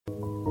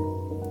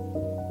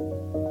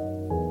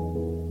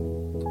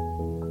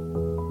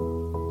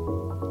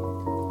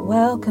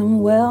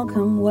Welcome,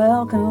 welcome,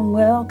 welcome,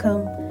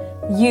 welcome.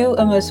 You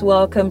are most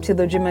welcome to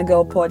the Dreamer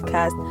Girl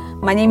podcast.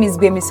 My name is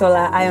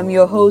Gbemisola. I am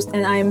your host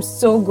and I am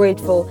so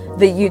grateful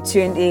that you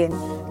tuned in.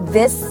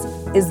 This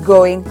is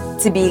going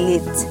to be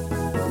lit.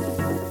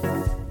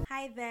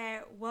 Hi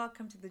there.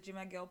 Welcome to the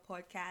Dreamer Girl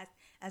podcast.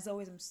 As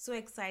always, I'm so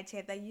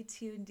excited that you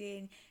tuned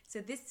in.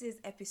 So this is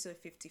episode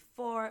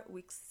 54,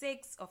 week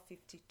 6 of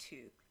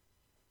 52.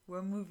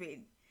 We're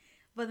moving.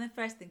 But then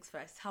first things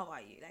first, how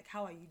are you?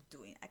 How are you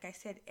doing? Like I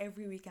said,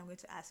 every week I'm going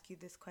to ask you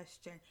this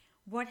question.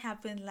 What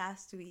happened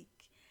last week?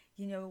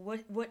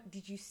 What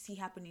did you see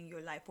happen in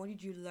your life? What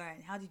did you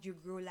learn? How did you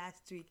grow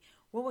last week?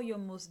 What were your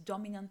most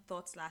dominant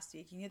thoughts last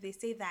week? They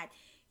say that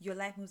your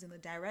life moves in the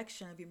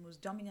direction of your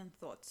most dominant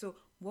thoughts. So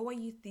what were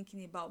you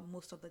thinking about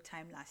most of the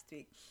time last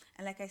week?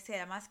 And like I said,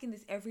 I'm asking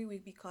this every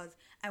week because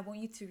I want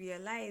you to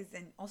realize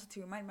and also to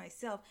remind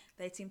myself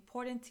that it's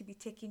important to be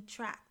taking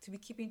track, to be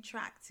keeping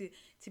track, to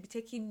be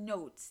taking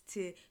notes,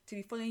 to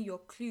be following your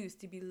clues,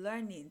 to be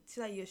learning, so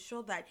that you're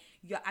sure that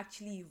you're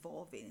actually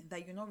evolving,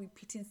 that you're not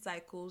repeating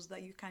cycles,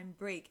 that you can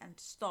break and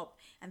stop,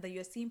 and that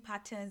you're seeing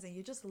patterns and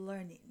you're just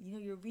learning.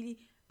 You're really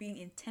being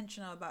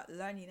intentional about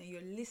learning, and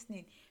you're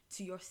listening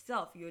to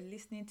yourself, you're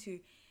listening to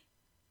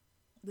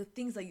the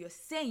things that you're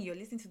saying,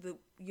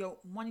 you're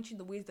monitoring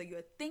the ways that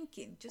you're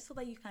thinking, just so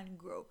that you can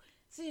grow,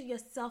 so you're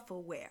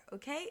self-aware.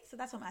 Okay, so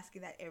that's what I'm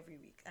asking that every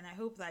week, and I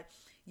hope that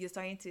you're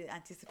starting to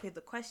anticipate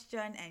the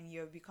question and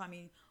you're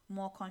becoming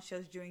more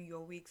conscious during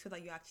your week, so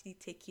that you're actually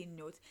taking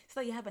notes, so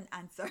that you have an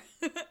answer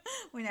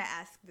when I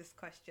ask this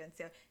question.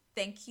 So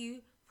thank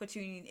you for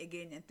tuning in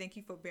again, and thank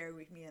you for bearing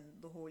with me and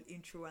the whole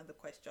intro and the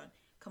question.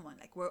 Come on,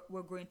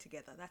 we're growing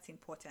together. That's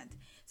important.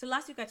 So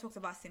last week I talked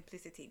about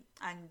simplicity,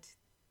 and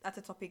that's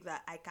a topic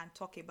that I can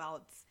talk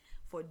about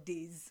for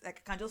days. I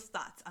can just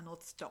start and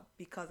not stop,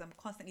 because I'm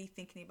constantly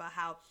thinking about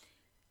how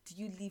do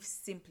you live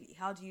simply?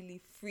 How do you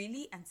live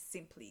freely and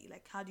simply?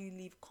 How do you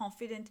live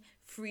confident,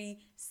 free,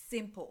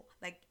 simple?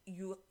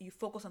 You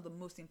focus on the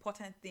most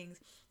important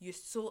things. You're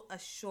so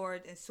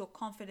assured and so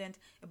confident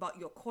about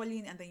your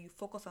calling, and then you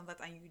focus on that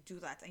and you do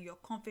that, and you're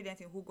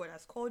confident in who God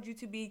has called you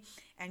to be,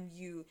 and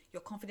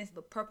you're confident in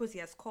the purpose He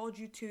has called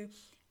you to,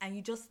 and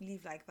you just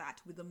live like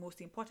that, with the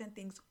most important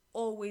things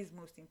always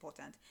most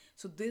important.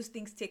 So those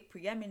things take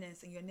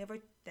preeminence, and you're never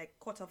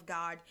caught off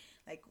guard,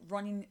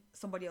 running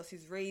somebody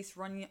else's race,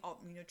 running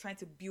up, trying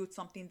to build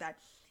something that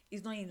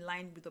is not in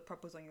line with the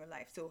purpose on your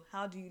life. So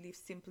how do you live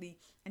simply?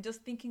 And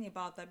just thinking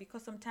about that,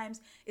 because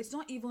sometimes it's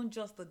not even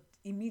just the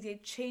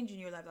immediate change in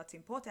your life that's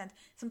important.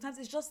 Sometimes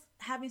it's just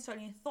having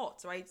certain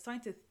thoughts, right?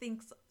 Starting to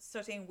think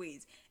certain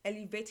ways,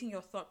 elevating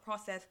your thought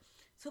process,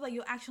 so that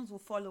your actions will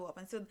follow up.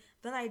 And so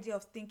that idea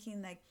of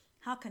thinking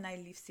how can I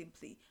live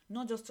simply?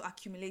 Not just to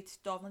accumulate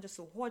stuff, not just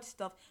to hoard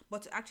stuff,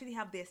 but to actually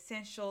have the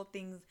essential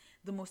things,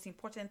 the most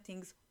important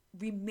things,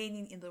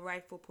 remaining in the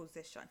rightful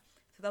position.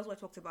 So that's what I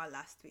talked about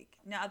last week.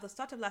 Now, at the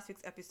start of last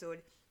week's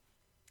episode,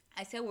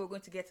 I said we were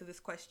going to get to this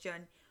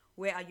question: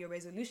 where are your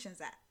resolutions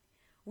at?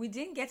 We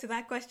didn't get to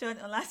that question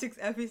on last week's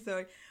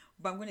episode,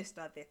 but I'm going to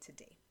start there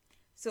today.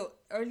 So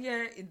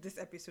earlier in this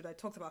episode, I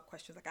talked about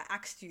questions. I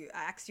asked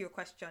you a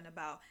question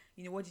about,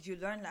 what did you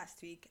learn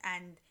last week?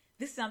 And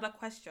this is another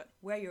question: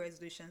 where are your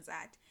resolutions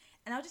at?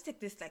 And I'll just take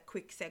this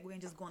quick segue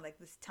and just go on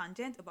this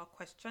tangent about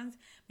questions,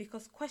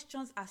 because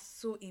questions are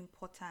so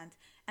important.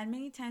 And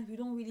many times we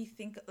don't really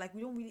think,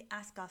 we don't really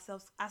ask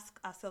ourselves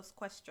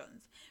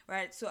questions,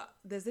 right? So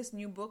there's this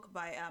new book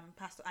by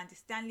Pastor Andy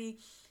Stanley.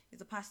 He's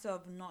a pastor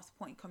of North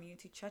Point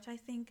Community Church, I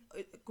think,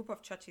 a group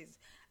of churches.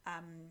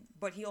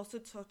 But he also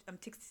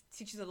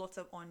teaches a lot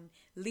on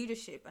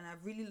leadership, and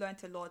I've really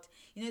learned a lot.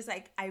 It's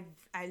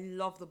I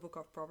love the book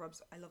of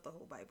Proverbs. I love the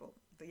whole Bible.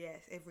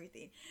 Yes,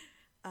 everything.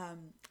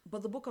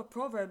 But the book of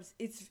Proverbs,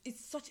 it's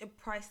such a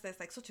priceless,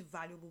 such a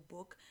valuable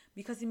book,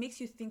 because it makes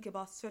you think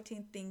about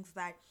certain things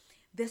that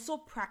they're so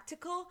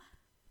practical.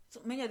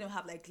 So many of them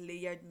have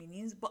layered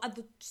meanings, but at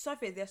the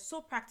surface, they're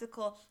so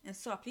practical and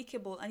so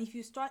applicable. And if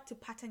you start to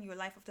pattern your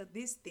life after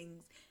these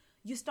things,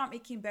 you start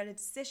making better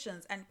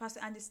decisions. And Pastor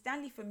Andy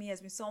Stanley, for me,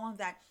 has been someone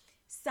that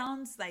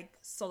sounds like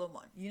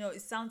Solomon.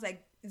 It sounds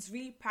like it's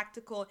really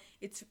practical.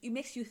 It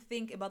makes you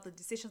think about the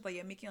decisions that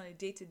you're making on a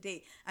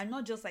day-to-day, and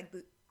not just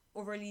the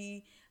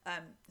overly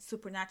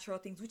supernatural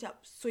things, which are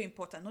so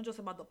important. Not just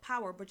about the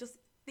power, but just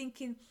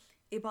thinking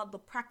about the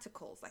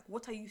practicals.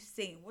 What are you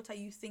saying? What are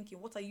you thinking?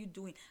 What are you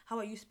doing? How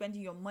are you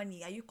spending your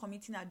money? Are you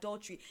committing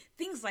adultery?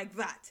 Things like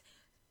that.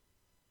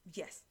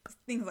 Yes,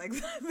 things like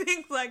that.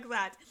 Things like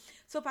that.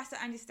 So Pastor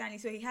Andy Stanley,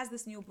 so he has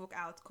this new book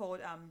out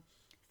called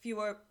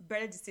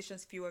Better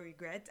Decisions, Fewer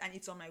Regrets, and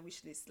it's on my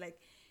wish list.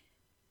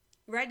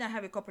 Right now I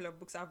have a couple of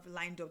books I've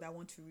lined up that I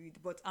want to read,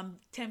 but I'm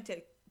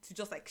tempted to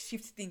just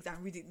shift things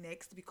and read it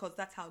next, because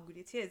that's how good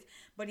it is.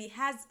 But he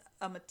has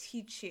a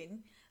teaching,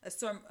 a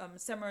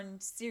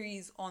sermon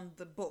series on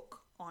the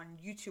book on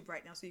YouTube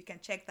right now, so you can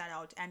check that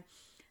out. And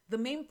the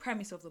main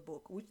premise of the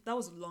book, that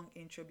was a long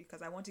intro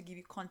because I want to give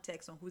you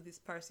context on who this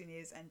person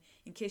is, and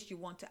in case you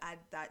want to add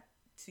that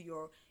to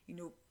your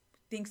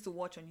things to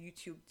watch on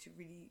YouTube to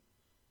really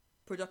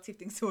productive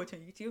things to watch on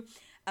YouTube.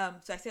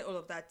 So I said all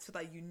of that so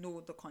that you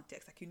know the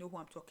context, like you know who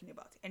I'm talking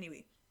about.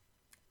 Anyway,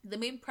 the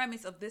main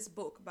premise of this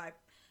book by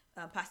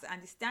Pastor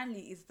Andy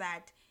Stanley is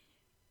that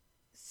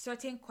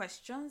certain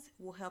questions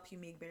will help you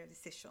make better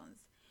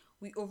decisions.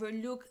 We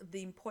overlook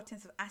the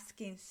importance of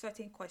asking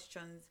certain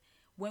questions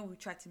when we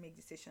try to make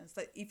decisions.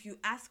 So if you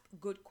ask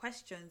good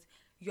questions,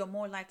 you're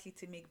more likely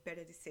to make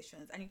better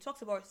decisions. And he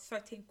talks about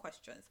certain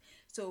questions.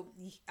 So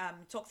he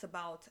talks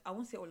about, I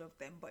won't say all of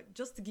them, but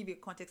just to give you a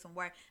context on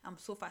why I'm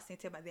so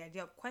fascinated by the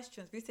idea of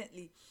questions.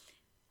 Recently,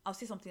 I'll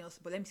say something else,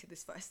 but let me say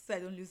this first so I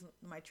don't lose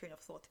my train of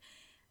thought.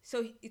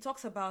 So he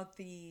talks about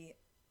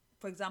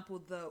for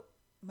example, the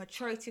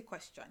maturity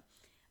question.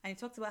 And he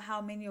talks about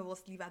how many of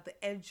us live at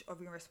the edge of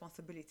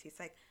irresponsibility. It's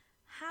like,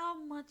 how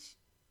much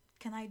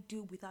can I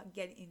do without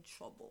getting in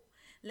trouble?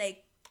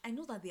 Like, I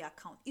know that the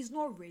account is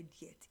not read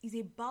yet. It's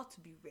about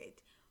to be read.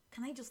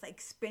 Can I just like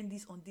spend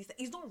this on this?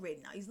 It's not read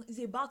now.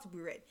 It's about to be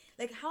read.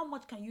 Like, how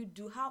much can you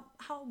do?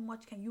 How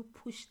much can you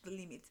push the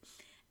limit?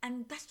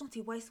 And that's not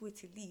a wise way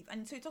to live.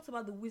 And so he talks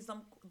about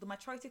the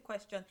maturity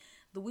question,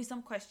 the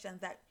wisdom question,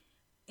 that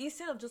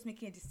instead of just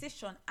making a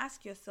decision,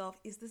 ask yourself,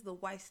 is this the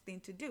wise thing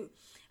to do?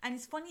 And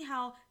it's funny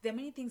how there are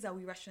many things that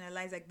we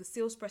rationalize, like the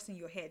salesperson in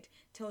your head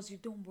tells you,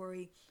 don't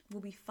worry,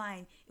 we'll be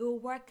fine. It will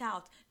work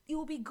out. It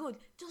will be good.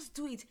 Just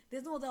do it.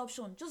 There's no other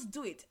option. Just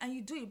do it. And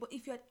you do it. But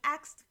if you had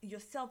asked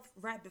yourself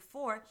right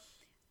before,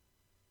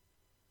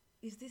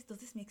 does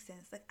this make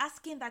sense? Like,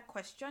 asking that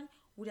question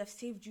would have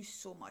saved you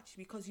so much,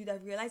 because you'd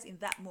have realized in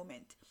that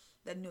moment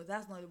that no,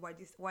 that's not the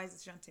wise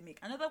decision to make.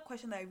 Another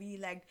question that I really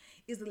liked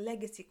is the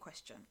legacy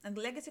question. And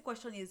the legacy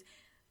question is,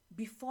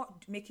 before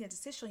making a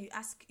decision, you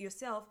ask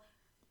yourself,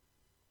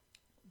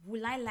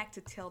 will I like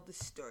to tell this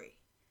story?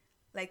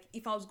 Like,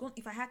 if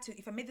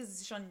I make this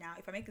decision now,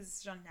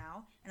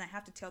 and I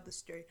have to tell the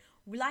story,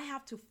 will I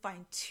have to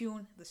fine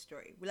tune the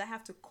story? Will I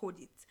have to code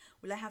it?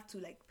 Will I have to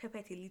like pepper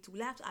it a little?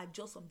 Will I have to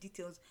adjust some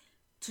details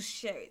to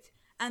share it?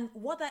 And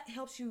what that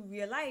helps you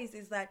realize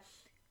is that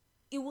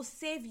it will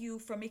save you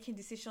from making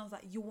decisions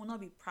that you will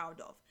not be proud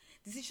of.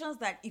 Decisions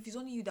that if it's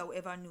only you that will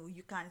ever know,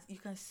 you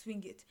can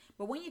swing it.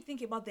 But when you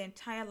think about the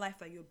entire life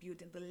that you're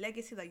building, the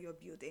legacy that you're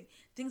building,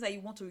 things that you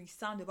want to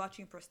resound about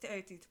you in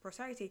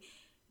posterity,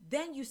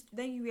 then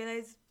you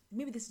realize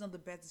maybe this is not the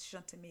best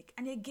decision to make.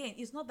 And again,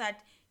 it's not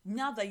that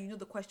now that you know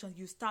the questions,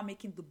 you start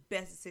making the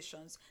best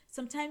decisions.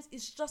 Sometimes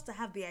it's just to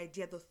have the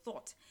idea, the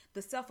thought,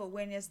 the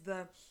self-awareness,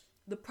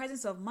 the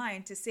presence of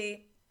mind to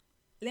say,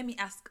 let me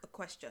ask a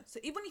question. So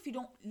even if you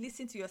don't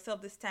listen to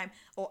yourself this time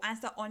or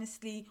answer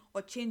honestly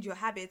or change your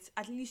habits,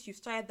 at least you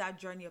started that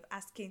journey of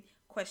asking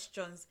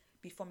questions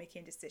before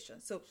making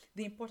decisions. So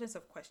the importance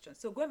of questions.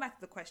 So going back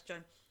to the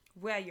question,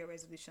 where are your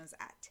resolutions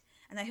at?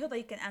 And I hope that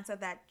you can answer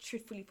that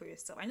truthfully for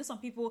yourself. I know some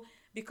people,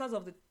 because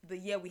of the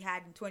year we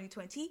had in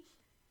 2020,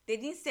 they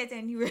didn't set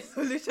any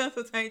resolutions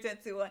for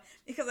 2021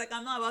 because like,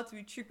 I'm not about to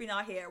be tripping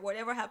out here.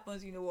 Whatever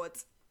happens, you know what?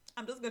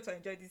 I'm just going to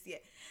enjoy this year.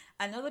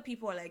 And other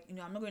people are like,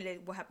 I'm not going to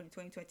let what happened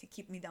in 2020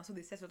 keep me down. So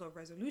they set a lot of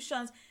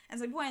resolutions. And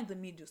some people are in the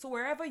middle. So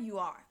wherever you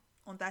are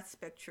on that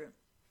spectrum,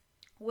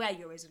 where are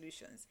your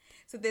resolutions?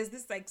 So there's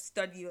this like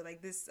study or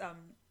like this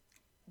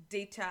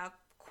data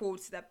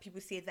quotes that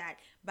people say that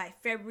by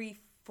February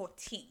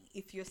 14,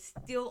 if you're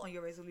still on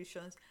your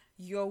resolutions,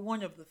 you're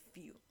one of the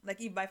few.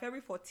 Like if by February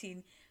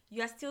 14,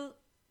 you are still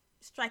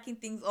striking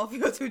things off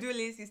your to-do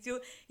list, you're still,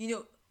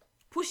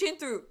 pushing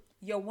through,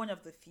 you're one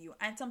of the few.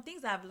 And some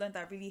things that I've learned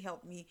that really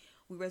helped me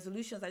with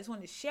resolutions, I just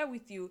want to share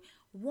with you.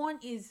 One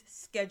is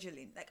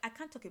scheduling. Like, I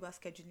can't talk about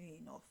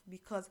scheduling enough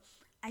because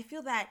I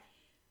feel that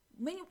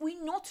we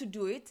know to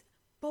do it,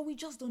 but we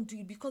just don't do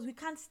it because we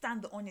can't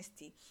stand the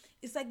honesty.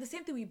 It's like the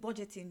same thing with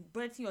budgeting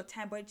your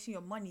time, budgeting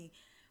your money.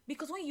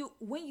 Because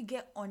when you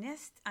get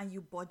honest and you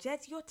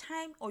budget your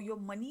time or your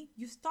money,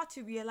 you start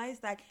to realize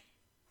that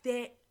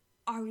there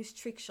are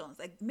restrictions.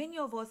 Like many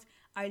of us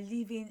are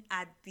living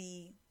at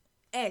the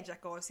edge,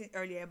 like I was saying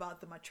earlier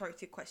about the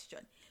maturity question.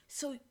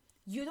 So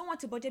you don't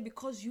want to budget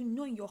because you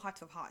know in your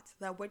heart of hearts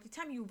that by the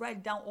time you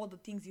write down all the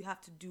things you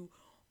have to do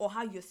or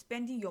how you're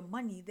spending your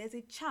money, there's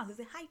a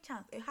high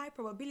chance, a high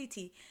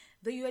probability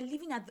that you are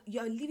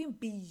living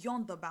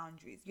beyond the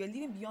boundaries. You're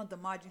living beyond the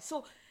margin.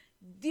 So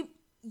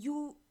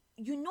you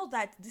know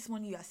that this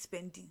money you are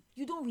spending,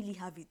 you don't really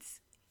have it.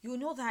 You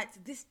know that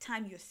this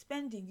time you're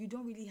spending, you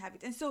don't really have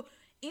it. And so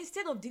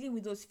instead of dealing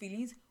with those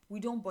feelings, we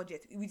don't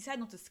budget. We decide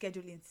not to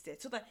schedule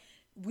instead, so that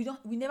we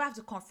never have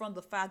to confront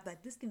the fact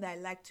that this thing that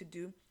I like to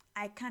do,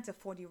 I can't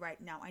afford it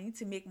right now. I need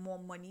to make more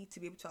money to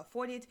be able to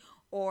afford it,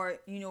 or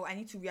I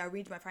need to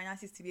rearrange my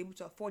finances to be able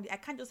to afford it. I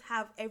can't just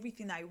have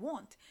everything I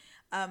want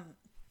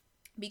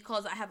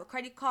because I have a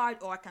credit card,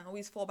 or I can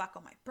always fall back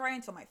on my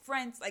parents or my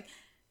friends.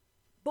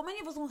 But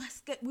many of us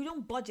we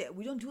don't budget.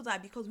 We don't do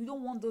that because we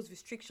don't want those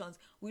restrictions.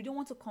 We don't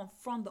want to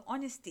confront the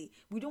honesty.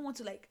 We don't want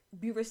to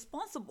be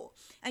responsible.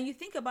 And you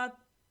think about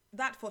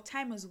that for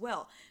time as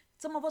well.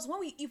 Some of us,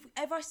 if we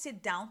ever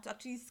sit down to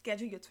actually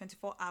schedule your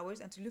 24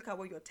 hours and to look at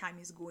where your time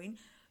is going,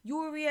 you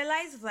will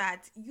realize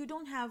that you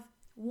don't have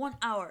 1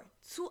 hour,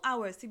 2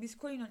 hours to be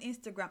scrolling on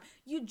Instagram.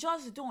 You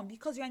just don't,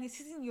 because you're in a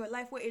season in your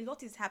life where a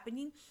lot is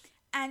happening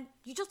and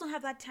you just don't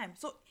have that time.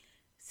 So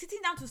sitting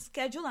down to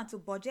schedule and to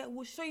budget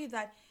will show you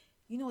that,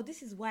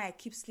 this is why I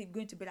keep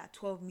going to bed at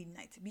 12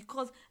 midnight,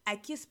 because I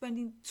keep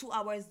spending 2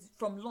 hours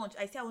from lunch.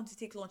 I say I want to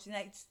take lunch and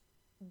I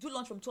do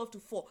lunch from 12 to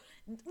 4.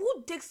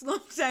 Who takes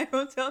lunch time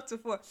from 12 to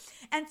 4?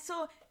 And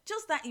so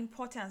just that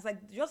importance,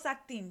 like just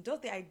that thing,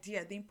 just the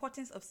idea, the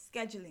importance of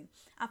scheduling,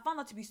 I found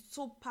that to be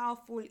so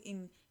powerful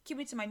in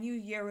keeping to my New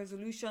Year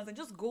resolutions and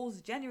just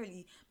goals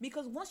generally,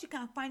 because once you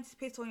can find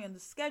space on the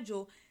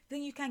schedule,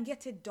 then you can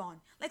get it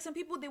done. Like some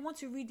people, they want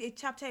to read a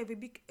chapter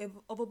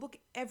of a book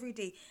every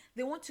day.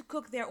 They want to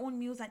cook their own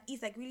meals and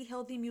eat like really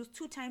healthy meals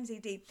 2 times a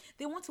day.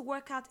 They want to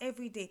work out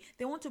every day.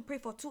 They want to pray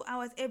for 2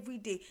 hours every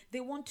day. They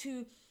want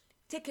to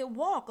take a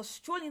walk or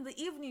stroll in the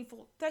evening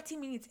for 30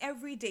 minutes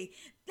every day.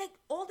 Like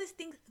all these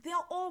things, they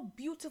are all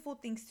beautiful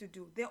things to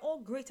do. They're all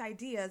great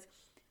ideas,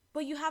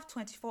 but you have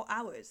 24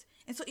 hours.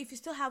 And so if you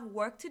still have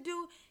work to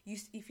do,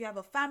 if you have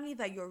a family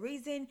that you're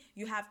raising,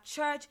 you have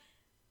church,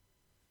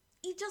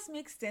 it just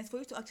makes sense for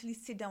you to actually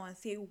sit down and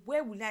say,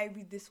 where will I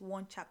read this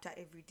one chapter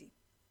every day?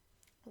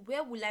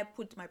 Where will I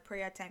put my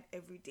prayer time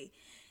every day?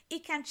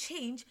 It can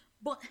change,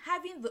 but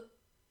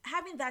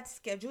having that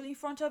schedule in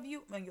front of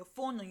you on your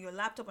phone, on your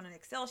laptop, on an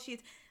Excel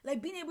sheet,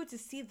 like being able to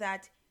see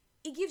that,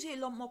 it gives you a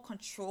lot more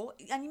control,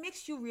 and it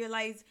makes you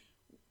realize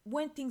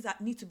when things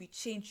that need to be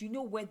changed, you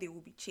know where they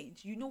will be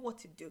changed, you know what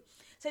to do.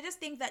 So I just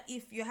think that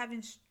if you're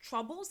having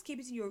troubles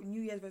keeping your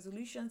New Year's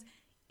resolutions,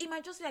 it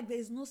might just be like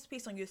there's no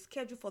space on your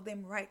schedule for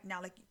them right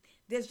now. Like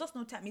there's just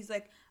no time. It's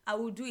like, I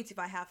will do it if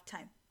I have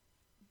time.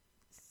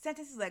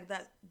 Sentences like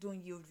that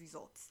don't yield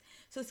results.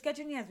 So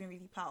scheduling has been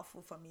really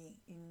powerful for me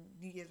in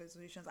New Year's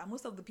resolutions, and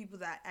most of the people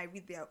that I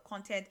read their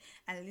content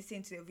and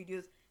listen to their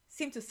videos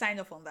seem to sign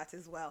off on that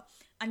as well.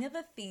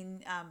 Another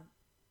thing,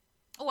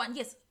 and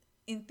yes,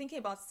 in thinking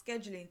about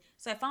scheduling,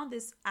 so I found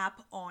this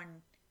app on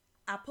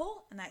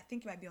Apple, and I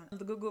think it might be on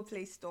the Google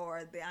Play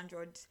Store,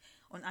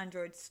 on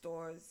Android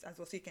stores as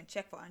well, so you can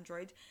check for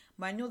Android.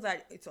 But I know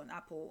that it's on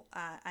Apple,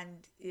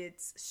 and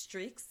it's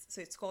Streaks,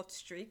 so it's called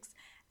Streaks,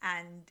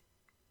 and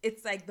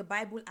it's like the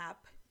Bible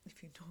app,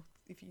 if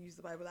you use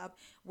the Bible app,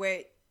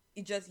 where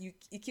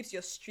it keeps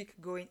your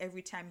streak going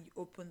every time you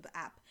open the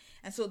app.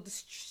 And so the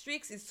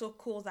streaks is so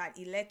cool that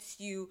it lets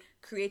you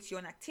create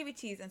your own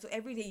activities, and so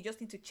every day you just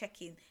need to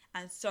check in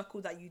and circle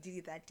that you did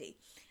it that day.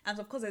 And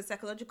of course, there's a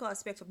psychological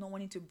aspect of not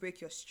wanting to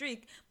break your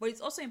streak, but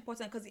it's also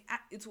important because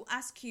it will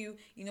ask you,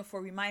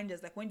 for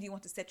reminders, like when do you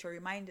want to set your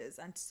reminders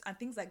and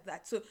things like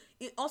that. So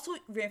it also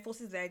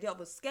reinforces the idea of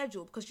a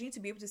schedule, because you need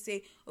to be able to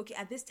say, okay,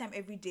 at this time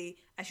every day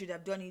I should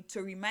have done it,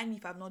 to remind me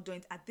if I've not done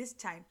it at this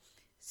time,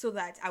 so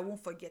that I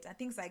won't forget, and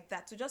things like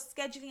that. So just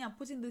scheduling and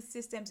putting these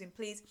systems in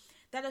place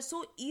that are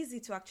so easy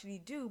to actually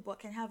do, but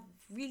can have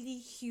really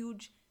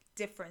huge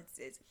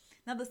differences.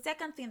 Now, the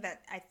second thing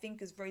that I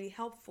think is very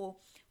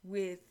helpful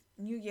with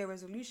New Year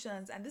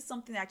resolutions, and this is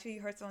something I actually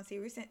heard someone say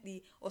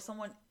recently, or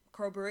someone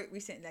corroborate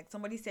recently, like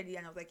somebody said it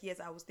and I was like, yes,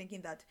 I was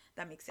thinking that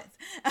makes sense.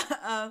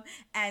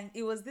 And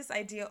it was this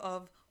idea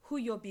of who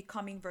you're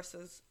becoming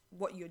versus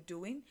what you're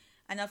doing.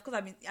 And of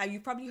course, you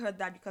probably heard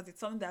that because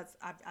it's something that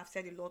I've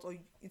said a lot, or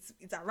it's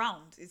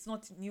around. It's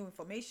not new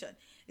information.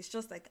 It's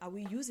just like, are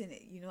we using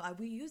it? Are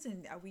we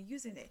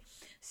using it?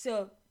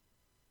 So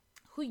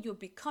who you're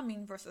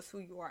becoming versus who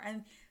you are.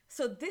 And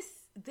so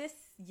this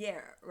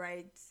year,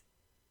 right?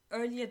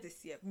 Earlier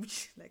this year,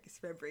 which like it's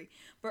February,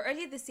 but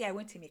earlier this year I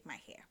went to make my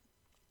hair.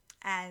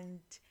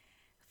 And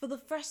for the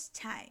first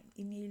time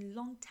in a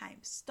long time,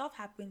 stuff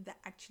happened that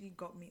actually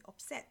got me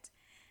upset.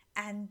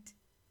 And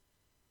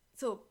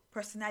so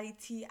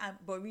personality,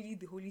 but really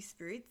the Holy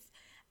Spirit,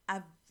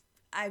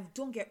 I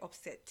don't get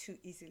upset too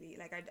easily.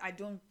 Like I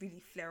don't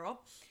really flare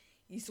up.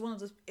 It's one of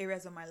those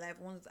areas of my life,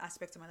 one of those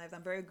aspects of my life that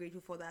I'm very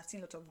grateful for, that I've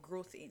seen a lot of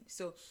growth in.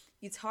 So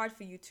it's hard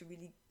for you to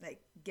really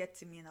like get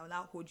to me, and I'll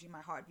now hold you in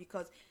my heart,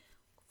 because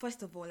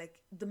first of all,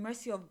 like the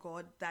mercy of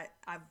God that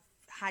I've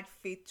had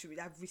faith to,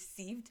 that I've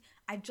received,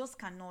 I just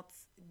cannot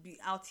be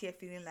out here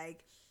feeling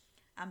like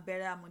I'm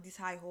better, I'm on this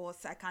high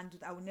horse, I can't do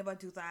that, I will never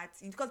do that.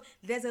 Because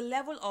there's a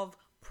level of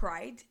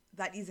pride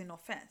that is an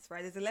offense,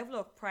 right? There's a level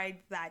of pride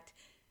that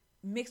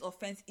makes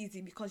offense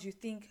easy, because you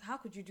think, how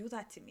could you do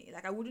that to me?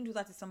 Like I wouldn't do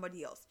that to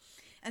somebody else.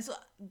 And so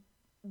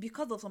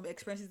because of some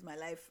experiences in my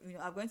life,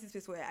 I've gone to this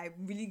place where I'm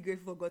really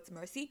grateful for God's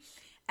mercy,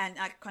 and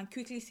I can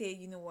quickly say,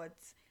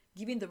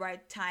 given the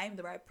right time,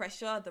 the right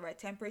pressure, the right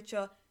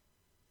temperature,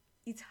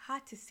 it's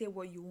hard to say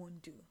what you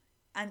won't do.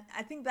 And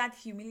I think that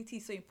humility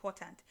is so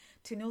important,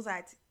 to know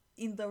that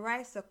in the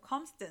right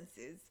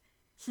circumstances,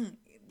 don't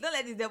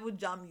let the devil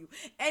jam you.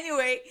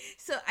 Anyway,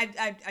 so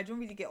I don't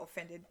really get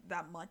offended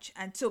that much.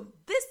 And so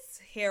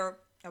this hair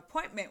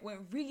appointment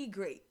went really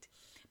great.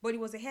 But it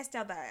was a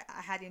hairstyle that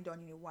I hadn't done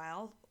in a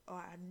while, or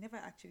I had never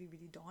actually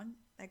really done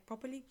like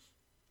properly.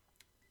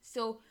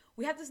 So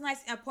we had this nice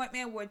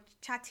appointment, we're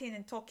chatting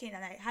and talking,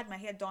 and I had my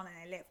hair done and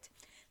I left.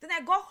 Then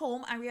I got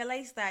home and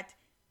realized that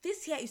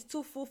this hair is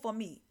too full for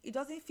me. It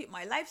doesn't fit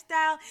my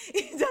lifestyle.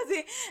 It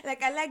doesn't,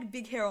 like, I like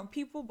big hair on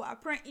people, but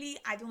apparently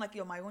I don't like it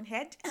on my own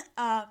head.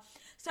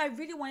 So I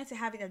really wanted to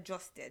have it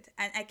adjusted,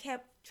 and I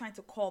kept trying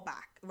to call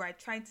back, right?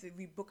 Trying to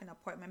rebook an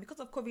appointment because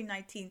of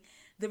COVID-19,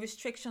 the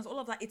restrictions, all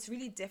of that, it's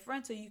really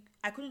different. So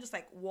I couldn't just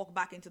like walk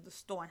back into the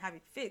store and have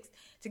it fixed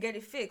to get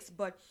it fixed,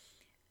 but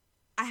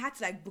I had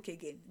to like book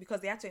again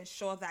because they had to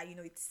ensure that,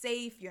 it's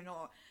safe,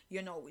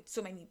 with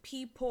so many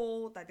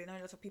people, that there are not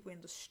a lot of people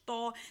in the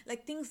store,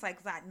 like things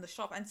like that in the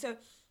shop. And so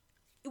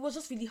it was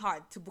just really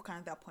hard to book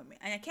another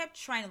appointment. And I kept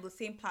trying on the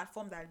same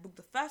platform that I booked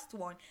the first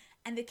one,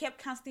 and they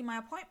kept canceling my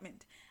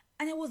appointment.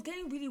 And I was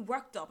getting really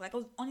worked up. Like, I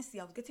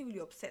was getting really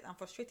upset and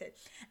frustrated.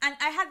 And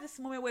I had this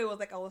moment where it was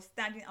like I was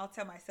standing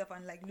outside myself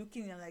and like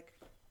looking and like,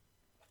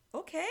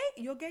 okay,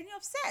 you're getting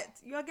upset.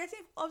 You're getting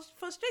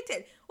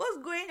frustrated.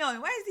 What's going on?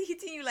 Why is he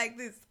hitting you like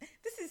this?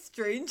 This is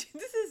strange.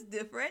 This is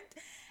different.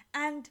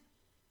 And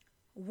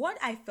what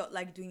I felt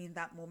like doing in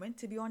that moment,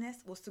 to be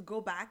honest, was to go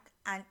back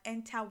and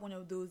enter one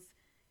of those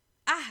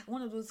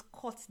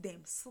cut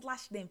them,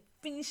 slash them,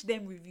 finish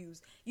them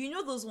reviews. You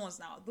know those ones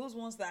now. Those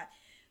ones that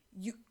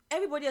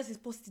everybody else is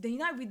posting. Then you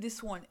now read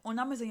this one on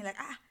Amazon. You're like,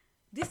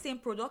 this same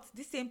product,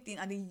 this same thing,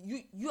 and then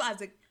you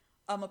as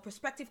a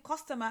prospective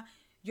customer,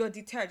 you're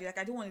deterred. You're like,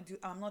 I don't want to do,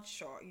 I'm not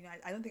sure.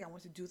 I don't think I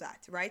want to do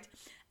that, right?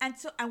 And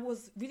so I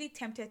was really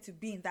tempted to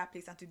be in that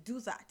place and to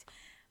do that.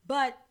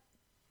 But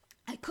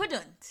I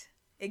couldn't.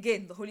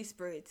 Again, the Holy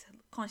Spirit,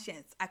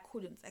 conscience, I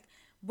couldn't.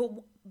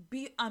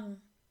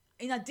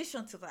 In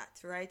addition to that,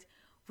 right,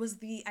 was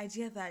the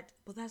idea that,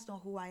 but that's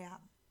not who I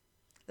am.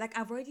 Like,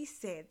 I've already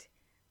said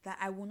that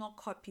I will not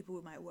cut people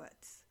with my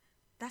words.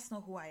 That's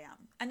not who I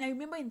am. And I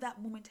remember in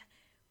that moment,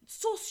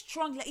 so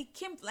strong, like it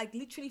came like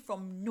literally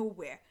from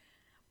nowhere.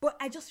 But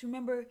I just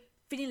remember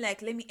feeling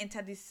like, let me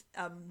enter this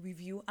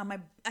review. And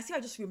I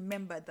just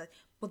remembered that,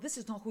 but this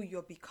is not who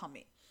you're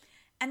becoming.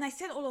 And I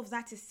said all of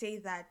that to say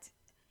that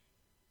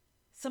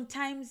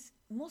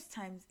most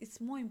times, it's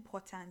more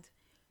important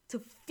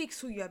to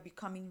fix who you are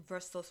becoming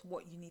versus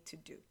what you need to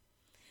do.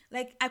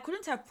 Like, I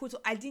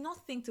did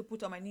not think to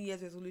put on my New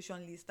Year's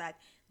resolution list that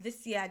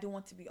this year I don't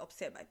want to be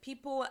upset by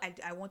people.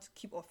 I want to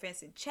keep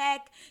offense in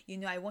check.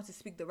 I want to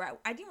speak the right.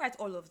 I didn't write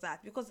all of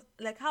that because,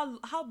 like,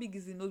 how big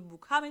is the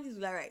notebook? How many things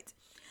will I write?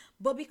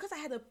 But because I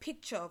had a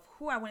picture of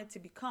who I wanted to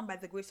become by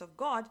the grace of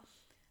God,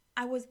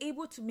 I was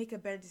able to make a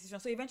better decision.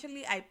 So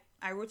eventually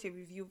I wrote a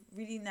review,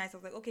 really nice. I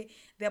was like, okay,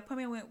 the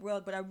appointment went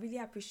well, but I really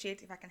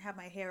appreciate if I can have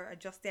my hair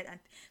adjusted. And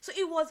so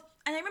it was,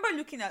 and I remember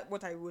looking at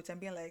what I wrote and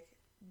being like,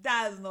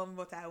 that's not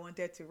what I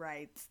wanted to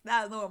write.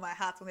 That's not what my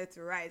heart wanted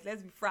to write.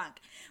 Let's be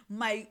frank.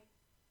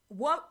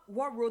 What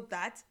wrote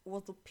that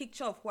was the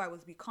picture of who I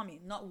was becoming,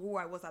 not who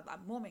I was at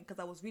that moment,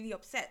 because I was really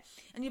upset.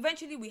 And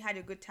eventually we had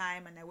a good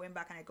time, and I went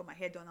back and I got my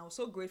hair done. I was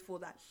so grateful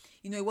that,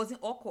 it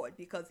wasn't awkward,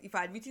 because if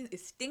I had written a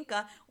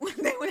stinker,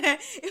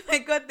 if I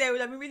got there, it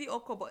would have been really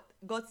awkward. But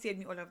God saved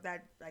me all of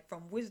that, like,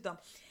 from wisdom.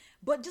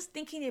 But just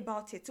thinking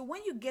about it, so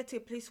when you get to a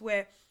place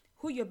where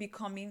who you're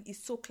becoming is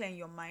so clear in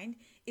your mind,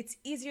 it's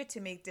easier to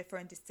make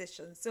different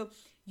decisions. So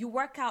you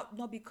work out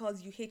not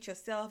because you hate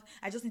yourself,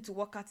 I just need to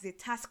work out as a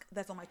task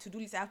that's on my to-do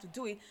list, I have to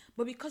do it,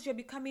 but because you're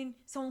becoming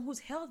someone who's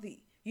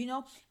healthy,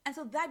 and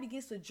so that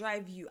begins to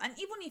drive you. And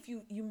even if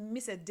you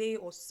miss a day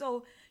or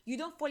so, you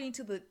don't fall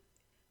into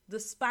the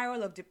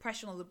spiral of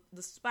depression or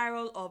the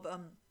spiral of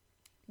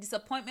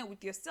disappointment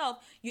with yourself.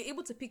 You're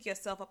able to pick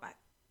yourself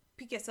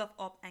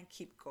up and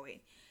keep going.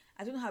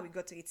 I don't know how we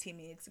got to 18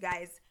 minutes,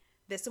 guys.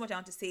 There's so much I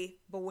want to say,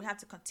 but we'll have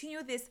to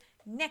continue this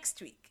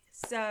next week.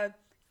 So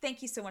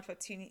thank you so much for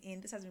tuning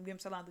in. This has been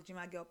Gwemisola on the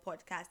Dreamer Girl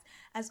podcast.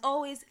 As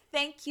always,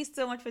 thank you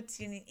so much for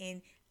tuning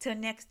in. Till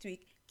next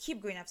week,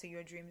 keep going after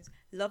your dreams.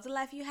 Love the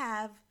life you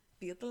have.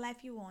 Build the life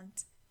you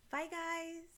want. Bye, guys.